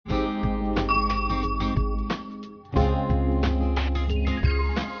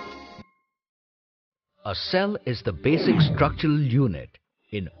A cell is the basic structural unit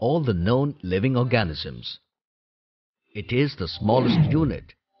in all the known living organisms. It is the smallest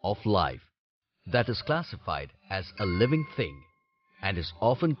unit of life that is classified as a living thing and is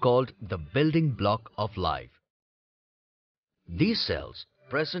often called the building block of life. These cells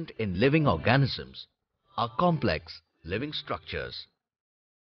present in living organisms are complex living structures.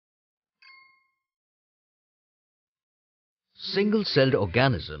 Single-celled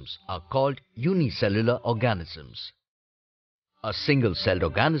organisms are called unicellular organisms. A single-celled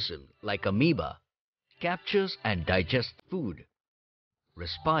organism like amoeba captures and digests food,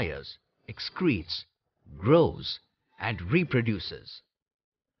 respires, excretes, grows, and reproduces.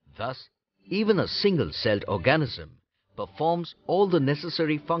 Thus, even a single-celled organism performs all the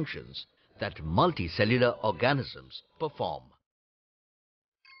necessary functions that multicellular organisms perform.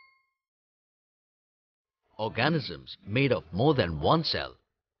 Organisms made of more than one cell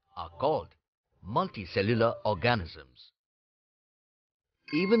are called multicellular organisms.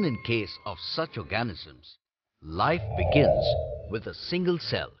 Even in case of such organisms, life begins with a single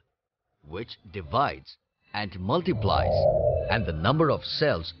cell, which divides and multiplies, and the number of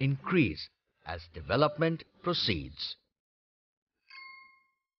cells increase as development proceeds.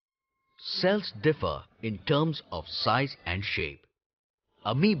 Cells differ in terms of size and shape.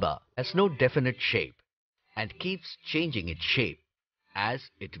 Amoeba has no definite shape and keeps changing its shape as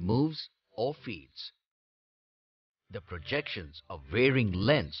it moves or feeds. The projections of varying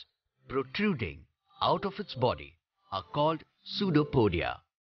lengths protruding out of its body are called pseudopodia.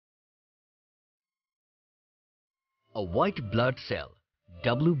 A white blood cell,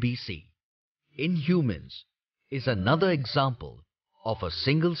 WBC, in humans is another example of a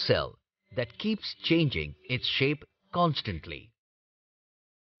single cell that keeps changing its shape constantly.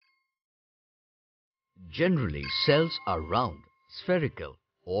 Generally, cells are round, spherical,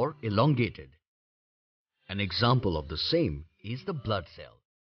 or elongated. An example of the same is the blood cell.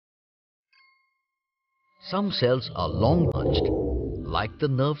 Some cells are long branched, like the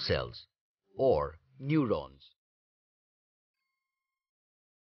nerve cells or neurons.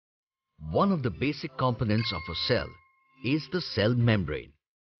 One of the basic components of a cell is the cell membrane,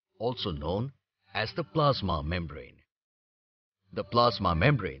 also known as the plasma membrane. The plasma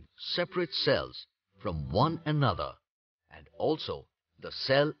membrane separates cells from one another and also the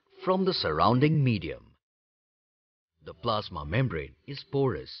cell from the surrounding medium. The plasma membrane is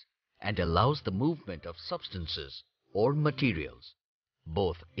porous and allows the movement of substances or materials,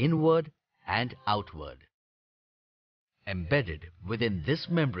 both inward and outward. Embedded within this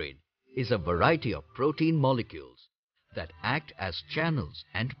membrane is a variety of protein molecules that act as channels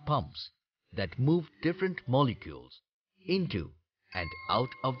and pumps that move different molecules into and out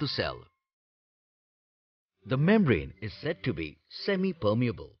of the cell. The membrane is said to be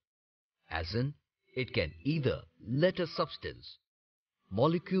semi-permeable, as in it can either let a substance,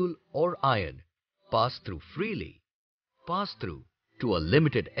 molecule or ion pass through freely, pass through to a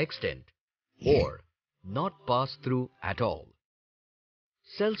limited extent, or not pass through at all.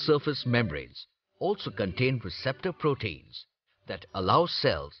 Cell surface membranes also contain receptor proteins that allow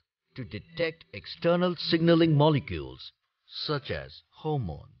cells to detect external signaling molecules such as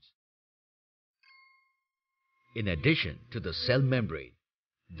hormones. In addition to the cell membrane,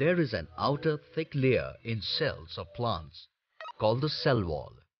 there is an outer thick layer in cells of plants called the cell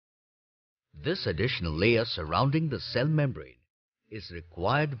wall. This additional layer surrounding the cell membrane is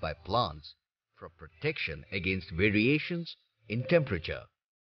required by plants for protection against variations in temperature,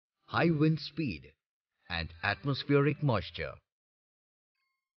 high wind speed, and atmospheric moisture.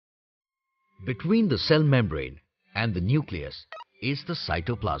 Between the cell membrane and the nucleus is the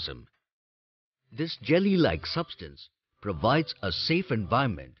cytoplasm. This jelly-like substance provides a safe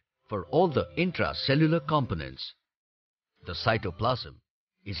environment for all the intracellular components. The cytoplasm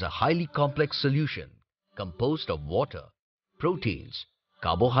is a highly complex solution composed of water, proteins,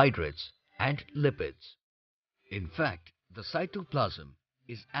 carbohydrates, and lipids. In fact, the cytoplasm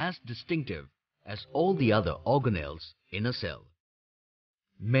is as distinctive as all the other organelles in a cell.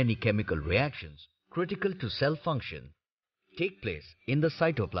 Many chemical reactions critical to cell function take place in the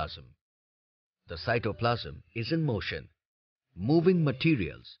cytoplasm. The cytoplasm is in motion, moving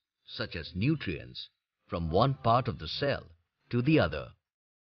materials such as nutrients from one part of the cell to the other.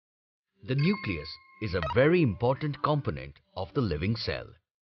 The nucleus is a very important component of the living cell.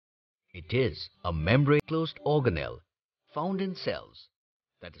 It is a membrane-closed organelle found in cells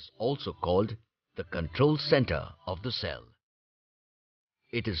that is also called the control center of the cell.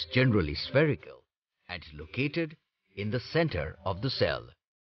 It is generally spherical and located in the center of the cell.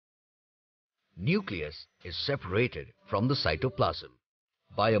 Nucleus is separated from the cytoplasm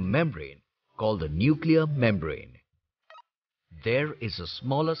by a membrane called the nuclear membrane. There is a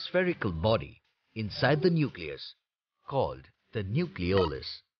smaller spherical body inside the nucleus called the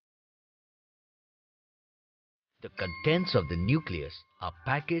nucleolus. The contents of the nucleus are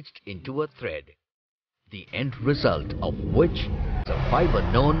packaged into a thread, the end result of which is a fiber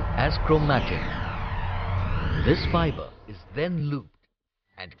known as chromatin. This fiber is then looped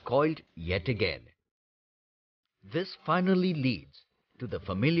and coiled yet again. This finally leads to the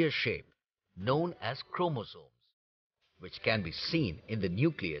familiar shape known as chromosomes, which can be seen in the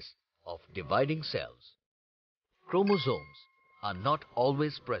nucleus of dividing cells. Chromosomes are not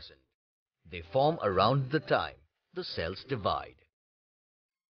always present. They form around the time the cells divide.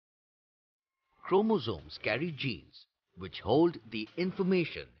 Chromosomes carry genes which hold the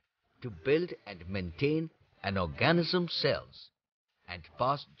information to build and maintain an organism's cells and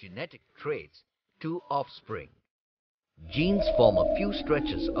pass genetic traits to offspring. Genes form a few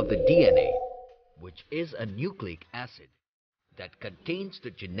stretches of the DNA, which is a nucleic acid that contains the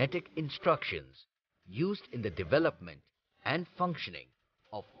genetic instructions used in the development and functioning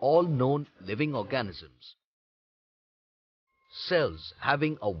of all known living organisms. Cells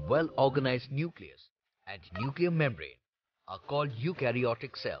having a well-organized nucleus and nuclear membrane are called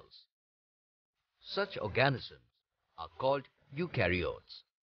eukaryotic cells. Such organisms are called eukaryotes.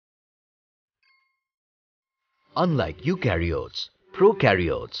 Unlike eukaryotes,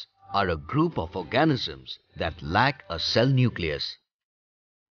 prokaryotes are a group of organisms that lack a cell nucleus.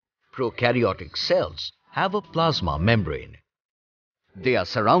 Prokaryotic cells have a plasma membrane. They are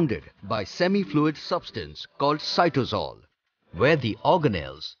surrounded by semi-fluid substance called cytosol, where the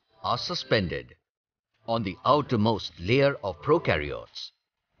organelles are suspended. On the outermost layer of prokaryotes,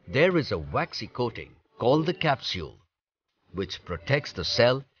 there is a waxy coating called the capsule, which protects the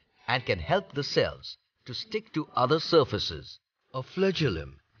cell and can help the cells to stick to other surfaces. A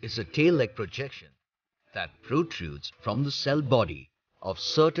flagellum is a tail-like projection that protrudes from the cell body of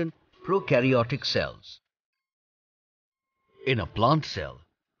certain prokaryotic cells. In a plant cell,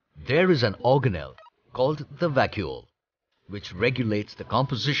 there is an organelle called the vacuole, which regulates the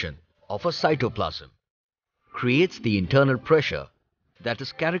composition of a cytoplasm, creates the internal pressure that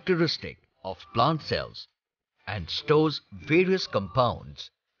is characteristic of plant cells, and stores various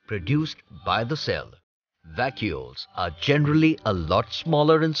compounds produced by the cell. Vacuoles are generally a lot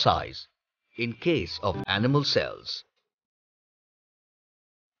smaller in size in case of animal cells.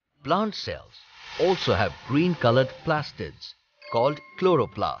 Plant cells also have green-colored plastids called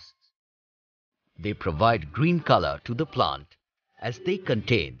chloroplasts. They provide green color to the plant as they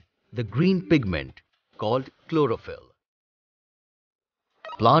contain the green pigment called chlorophyll.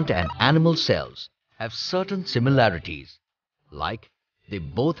 Plant and animal cells have certain similarities, like they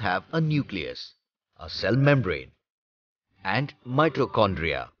both have a nucleus, a cell membrane, and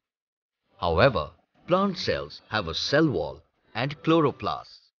mitochondria. However, plant cells have a cell wall and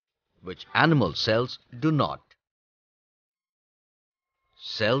chloroplasts, which animal cells do not.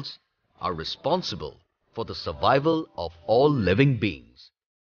 Cells are responsible for the survival of all living beings.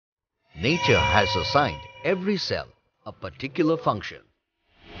 Nature has assigned every cell a particular function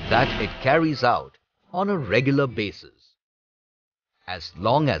that it carries out on a regular basis. As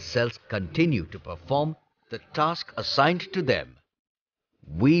long as cells continue to perform the task assigned to them,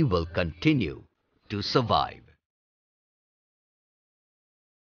 we will continue to survive.